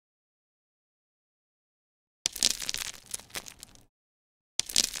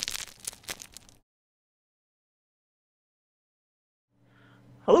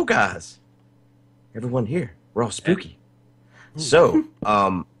Hello, guys. Everyone here. We're all spooky. So,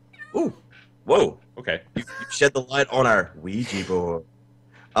 ooh, whoa. Okay. You shed the light on our Ouija board.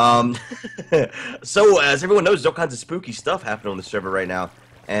 Um, so as everyone knows, there's all kinds of spooky stuff happening on the server right now,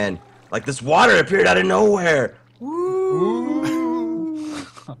 and like this water appeared out of nowhere. Woo!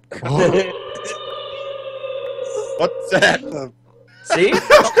 What's that? See?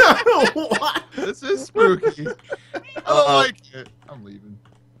 What? This is spooky. I don't like it. I'm leaving.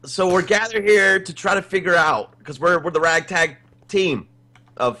 So we're gathered here to try to figure out, because we're the ragtag team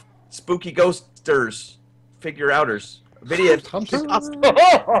of spooky ghosters, figure outers, video.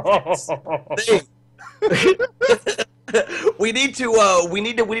 we need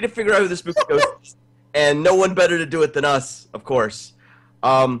to figure out who the spooky ghost is, and no one better to do it than us, of course.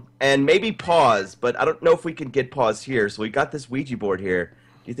 And maybe pause, but I don't know if we can get pause here. So we got this Ouija board here.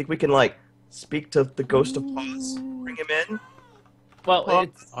 Do you think we can like speak to the ghost of pause? Bring him in. Well,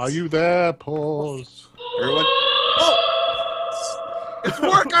 Are you there? Pause. Everyone. Oh! It's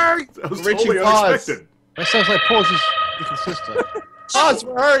working! That was Richie, totally pause. unexpected. That sounds like Pause's little sister. Pause,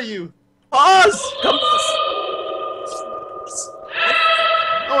 where are you? Pause! Come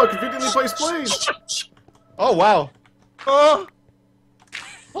Oh, I conveniently placed planes. Oh, wow. Pause!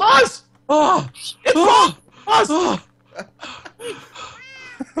 oh, It's oh, pause! oh.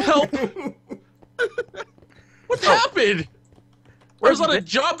 Help! What happened? I was on a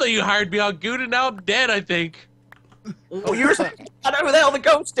job that you hired me on, Good, and now I'm dead, I think. Oh, you're I don't know who the hell the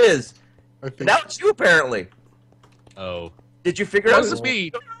ghost is. I think. Now it's you, apparently. Oh. Did you figure out who Wasn't this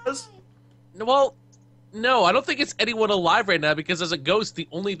me. was? Well, no, I don't think it's anyone alive right now because as a ghost, the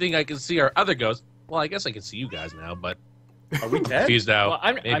only thing I can see are other ghosts. Well, I guess I can see you guys now, but Are we I'm dead? confused now. Well,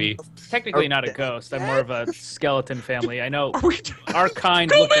 I'm maybe. technically not a ghost. I'm more of a skeleton family. I know Are we our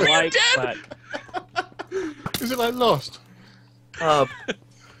kind No, look maybe you're alike, dead. but Is it like Lost?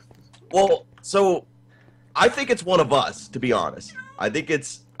 Well, so I think it's one of us, to be honest. I think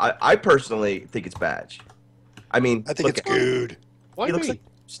it's. I personally think it's Badge. I mean, I think look it's at him. good. Why He me? looks like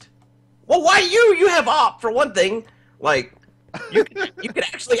a ghost. Well, why you? You have op for one thing. Like, you can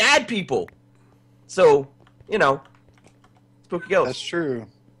actually add people. So, you know, spooky ghost. That's true.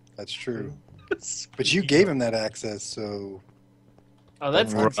 That's true. But you gave him that access, so oh,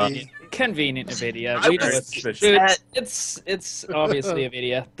 that's Right. convenient Nvidia. I We know was it's, suspicious. dude, it's obviously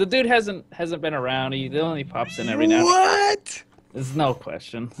Nvidia. The dude hasn't been around. He only pops in every now and then. what? There's no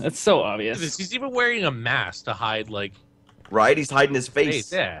question. It's so obvious. He's even wearing a mask to hide, like, Right? He's hiding his face.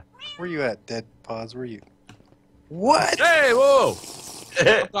 face. Yeah. Where you at, Dead Pause? Where you? What? Hey, whoa!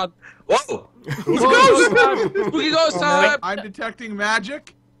 Oh, God. Whoa! Spooky ghost time! Spooky ghost time! I'm detecting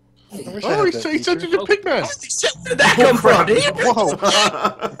magic. I wish I Oh, had he's that turned feature. into Pigman. Holy shit, where did that come from? Did you- Whoa!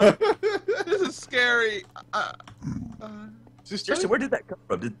 This is scary. Seriously, where did that come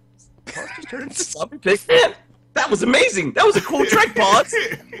from? Did Pause just turn into zombie pig? Man, that was amazing. That was a cool trick, Pause.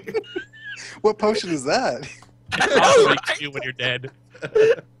 What potion is that? I'll make you when you're dead.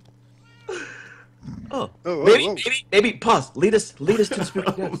 Oh, Oh, whoa, maybe, whoa. maybe. Pause. Lead us to the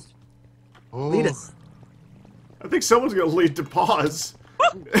spooky ghost. Oh. Lead us. I think someone's gonna lead to pause.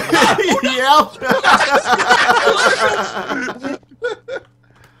 Yeah.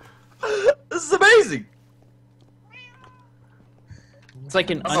 This is amazing. It's like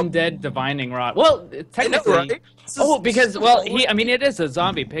an undead divining rod. Well, I know, technically. right? This is- Oh, because I mean, it is a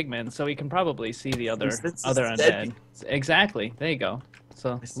zombie pigman, so he can probably see the other It's other dead undead. Exactly. There you go.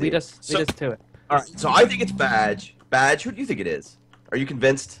 So I see. lead us So- to it. All right, so I think it's Badge. Badge, who do you think it is? Are you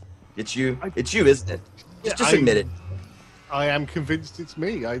convinced? It's you. It's you, isn't it? Just I- admit it. I am convinced it's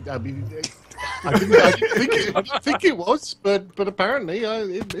me. I mean, I didn't think it was, but apparently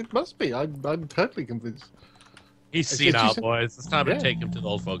it must be. I'm totally convinced. He's It's seen just- out, boys. It's time Yeah. to take him to the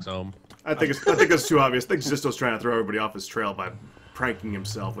old folks' home. I think it's too obvious. I think Zisto's trying to throw everybody off his trail by pranking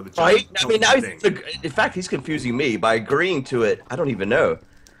himself with a Right? giant I mean, now thing. in fact, he's confusing me by agreeing to it. I don't even know.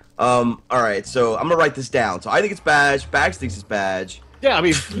 All right, so I'm gonna write this down. So I think it's Badge. Badge thinks it's Badge. Yeah, I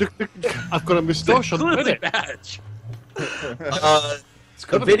mean, look, I've got a moustache on the Clearly minute. badge.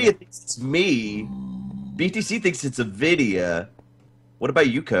 Nvidia thinks it's me. BTC thinks it's a Nvidia. What about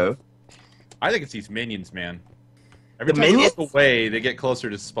you, Ko? I think it's these minions, man. Every The time you minions? look away, they get closer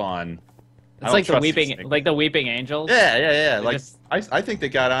to spawn. I It's don't like the trust these weeping, things. like the weeping angels. Yeah, yeah, yeah. They Like just- I think they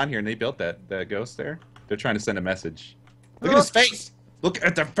got on here and they built that ghost there. They're trying to send a message. Look at his face. Look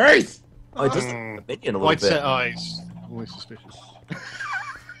at the face. Oh, it does look like a minion a little White bit. set eyes. Always suspicious.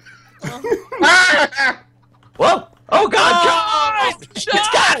 Whoa! Oh God! God! It's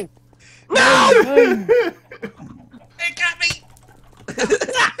got him! No! It got me!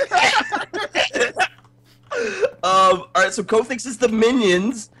 All right, so Cove thinks it's the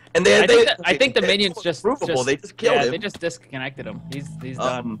minions, and I think the minions just they just killed him. they just disconnected him. He's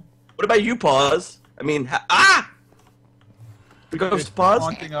done. What about you, Pause? I mean, the ghost, Pause.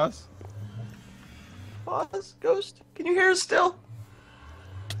 Haunting us. Pause, Ghost. Can you hear us still?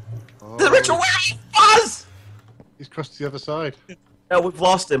 Oh, The ritual, where are you, Pause? he's crossed to the other side. No, we've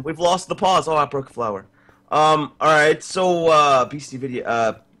lost him. We've lost the Pause. Oh, I broke a flower. All right. So, BC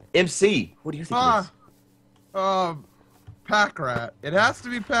video. MC. What do you think it is? Pack rat. It has to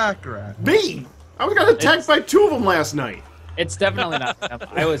be pack rat. Me! I got attacked by 2 of them last night. It's definitely not him.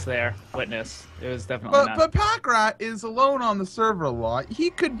 I was there, witness. It was definitely not. But pack rat is alone on the server a lot. He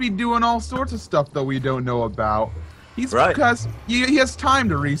could be doing all sorts of stuff that we don't know about. He's Right. because he has time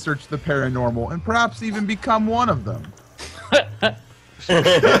to research the paranormal and perhaps even become one of them.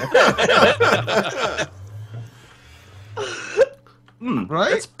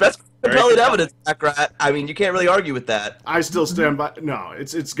 Right? That's compelling evidence, Rat. I mean, you can't really argue with that. I still stand by. No,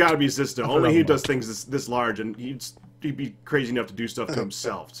 it's got to be Zisto. Only he does things this large, and he'd be crazy enough to do stuff to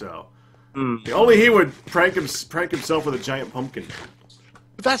himself. So only he would prank himself with a giant pumpkin.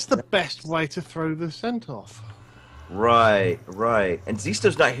 But that's the best way to throw the scent off. Right. And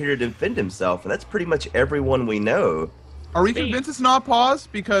Zisto's not here to defend himself, and that's pretty much everyone we know. Are we convinced it's not Pause?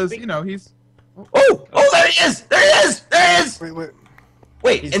 Because, you know, he's... Oh, there he is! There he is!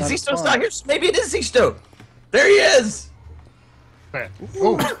 Wait. And Zisto's not here, so maybe it is Zisto. There he is! There.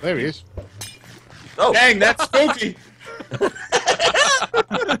 Oh, there he is. Oh, Dang, that's spooky.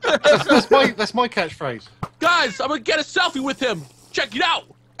 That's my catchphrase. Guys, I'm gonna get a selfie with him. Check it out.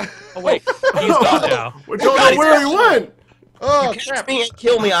 Oh wait, he's gone now. We don't know where he went. Oh, catch me and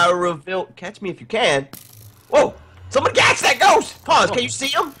kill me, I will reveal. Catch me if you can. Whoa! Someone catch that ghost! Pause, can you see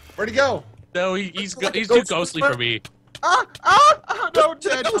him? Where'd he go? No, he's too ghostly for me. no, To the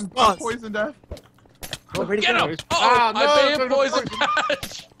dead. ghost I'm boss. poisoned death. Where'd he Get go? him! Ah, Oh, no, I banned no, poison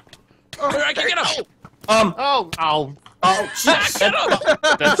patch. I can get him. Oh, Shit. Get him.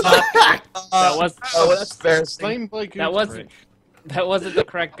 That's not. That was. Oh, that's fair. slain by That wasn't. That wasn't the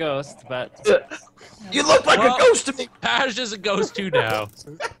correct ghost, but You look like Well, a ghost to me. Paj is a ghost too now.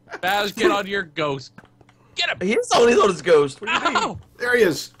 Paj, get on your ghost. Get him. He's only known as ghost. What do you mean? Ow! There he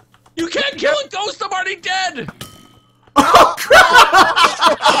is. You can't kill a ghost. I'm already dead. Oh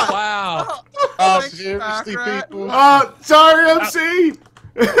crap! Wow. seriously, Pack-rat. people. Sorry, MC.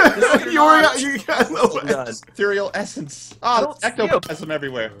 you got no. Ethereal essence. I Oh, don't see ectoplasm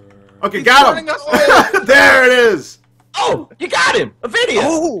everywhere. Okay, He's got running him. us away. There it is. Oh, you got him! A video!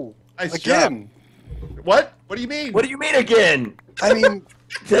 Oh, Nice again. job. What? What do you mean? What do you mean again? I mean,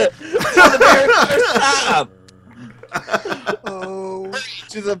 For the very first time! oh,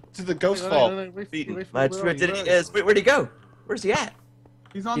 To the ghost No, vault. no, wait, Beaten. wait, My wait, tragedy wait. is. Wait, where'd he go? Where's he at?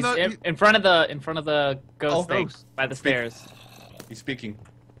 He's on he's the... in front of the ghost thing ghost. by the stairs. He's speaking.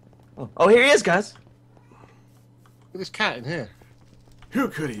 Oh, here he is, guys. With this cat in here. Who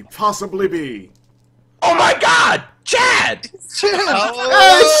could he possibly be? Oh my God! Chad! Hey,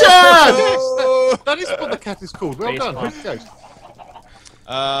 Chad! That is what the cat is called. Well done. Who's the ghost?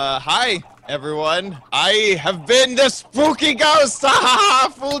 Hi, everyone. I have been the spooky ghost. Ha ha ha!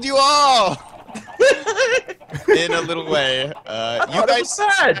 Fooled you all. In a little way. You guys.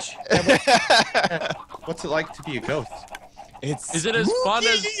 Badge. What's it like to be a ghost? Is it as fun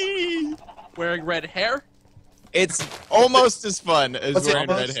as wearing red hair? It's almost as fun as Was it wearing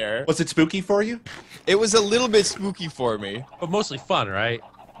almost? red hair. Was it spooky for you? It was a little bit spooky for me, But mostly fun, right?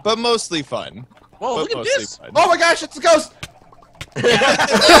 but mostly fun. Whoa, But look at mostly this! fun. Oh my gosh, it's a ghost!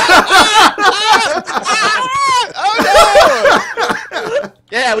 Oh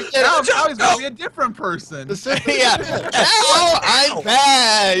Yeah, we get Now him. he's gonna be a different person. no! Yeah. Now I'm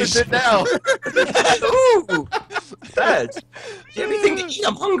Bash. Sit down. Ooh, Badge. Do you have anything to eat?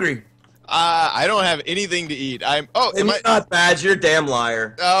 I'm hungry. I don't have anything to eat. I'm. Oh, am You're I? not Badge. You're a damn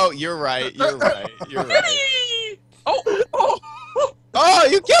liar. Oh, you're right. You're right. You're right. Oh! Oh,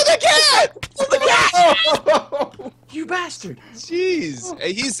 you killed the cat! Oh, the cat! You bastard. Jeez,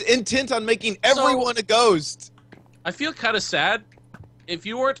 he's intent on making everyone a ghost. I feel kind of sad. If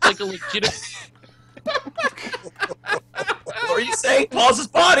you weren't like a legitimate... What are you saying? Paul's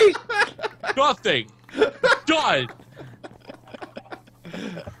body. Nothing! Done!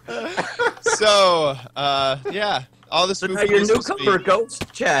 So, yeah, all the So spooky now you're ghosts newcomer, speak.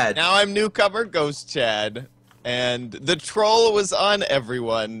 Ghost Chad. Now I'm newcomer Ghost Chad, and the troll was on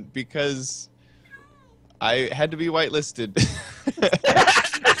everyone because I had to be whitelisted.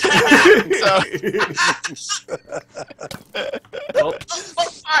 Oh,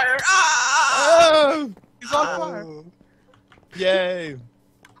 Fire! Oh, He's on fire. yay!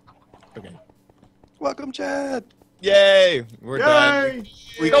 Okay. Welcome, Chad. Yay! We're done.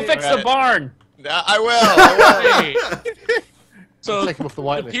 Go fix the barn. I will. Hey. So Take him off the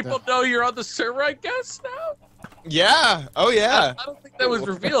whitelist people now. know you're on the server, I guess now. Yeah. Oh yeah. I don't think that was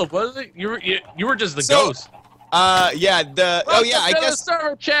revealed, was it? You were just the So- ghost. Yeah. Oh yeah. I Welcome to guess. the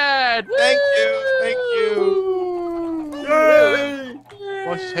server, Chad. Thank you. Yay!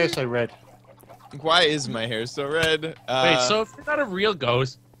 Why is his hair so red? Why is my hair so red? Wait, so if you're not a real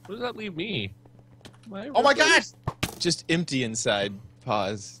ghost, what does that leave me? Oh my god! Just empty inside.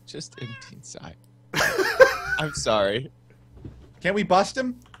 Pause. Just empty inside. I'm sorry. Can't we bust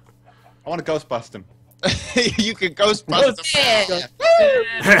him? I want to ghost bust him. You could ghost bust him.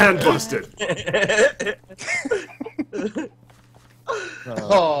 And busted.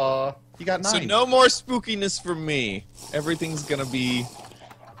 Oh, you got 9. So no more spookiness from me. Everything's gonna be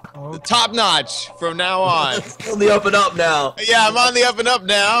top notch from now on. On the up and up now. Yeah, I'm on the up and up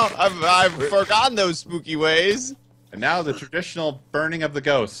now. I've forgotten those spooky ways. And now the traditional burning of the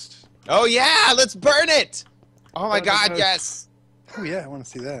ghost. Oh yeah, let's burn it. Oh my Burn the god, ghost. yes. Oh yeah, I want to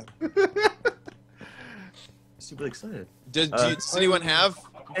see that. Super excited. Does anyone have?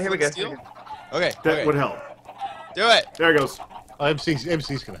 Hey, here we go. Steel? Okay. That okay. would help. Do it. There it goes. Oh,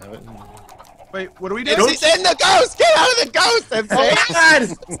 MC's gonna have it. Wait, what are we doing? MC's in the ghost. Get out of the ghost, MC.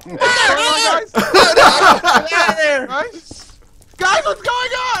 Guys, what's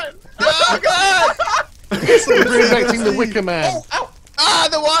going on? Oh god. It's like reenacting the Wicker Man. Ah,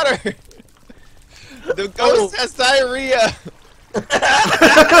 the water. The ghost has diarrhea.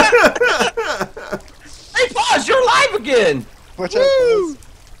 Hey, Pause, you're alive again! Watch out, Buzz.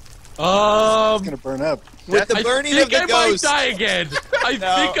 It's gonna burn up. With the burning of the I ghost. might die again. I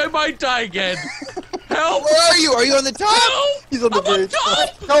No. think I might die again. Help! Where are you? Are you on the top? Help! He's on the I'm bridge. on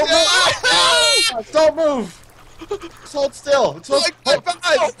top! Don't move! Just hold still. It's Oh my god,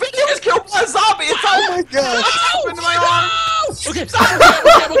 Buzz. Vinny just killed one zombie! It's Oh my god. Into my arm! Okay,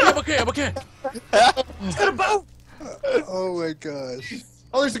 I'm okay. I'm okay. It's got a boat! Oh my gosh.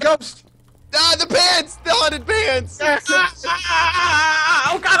 Oh, there's a ghost! Ah, the pants! The haunted pants!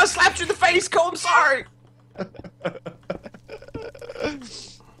 Oh god, I slapped you in the face, Cole, I'm sorry!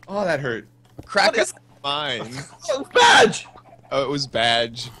 Oh, that hurt. Crack What is- mine. Oh, badge! Oh, it was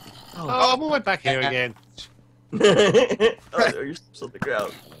badge. Oh, I'm all the way back here again. Oh, you're still on the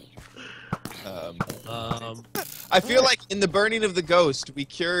ground. I feel like in the burning of the ghost, we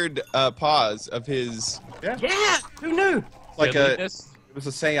cured Pause of his. Yeah, who knew? Like Deadliness. it was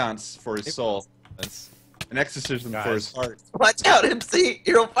a seance for his soul. An exorcism for his heart. Watch out, MC,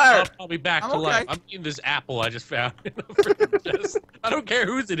 you're on fire! I'll be back I'm to life. okay. I'm eating this apple I just found. in the fridge. Just- I don't care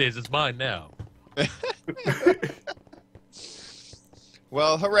whose it is. It's mine now.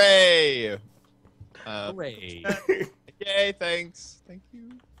 Well, hooray! Hooray. Yay! Thanks. Thank you.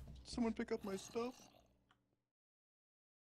 Someone pick up my stuff.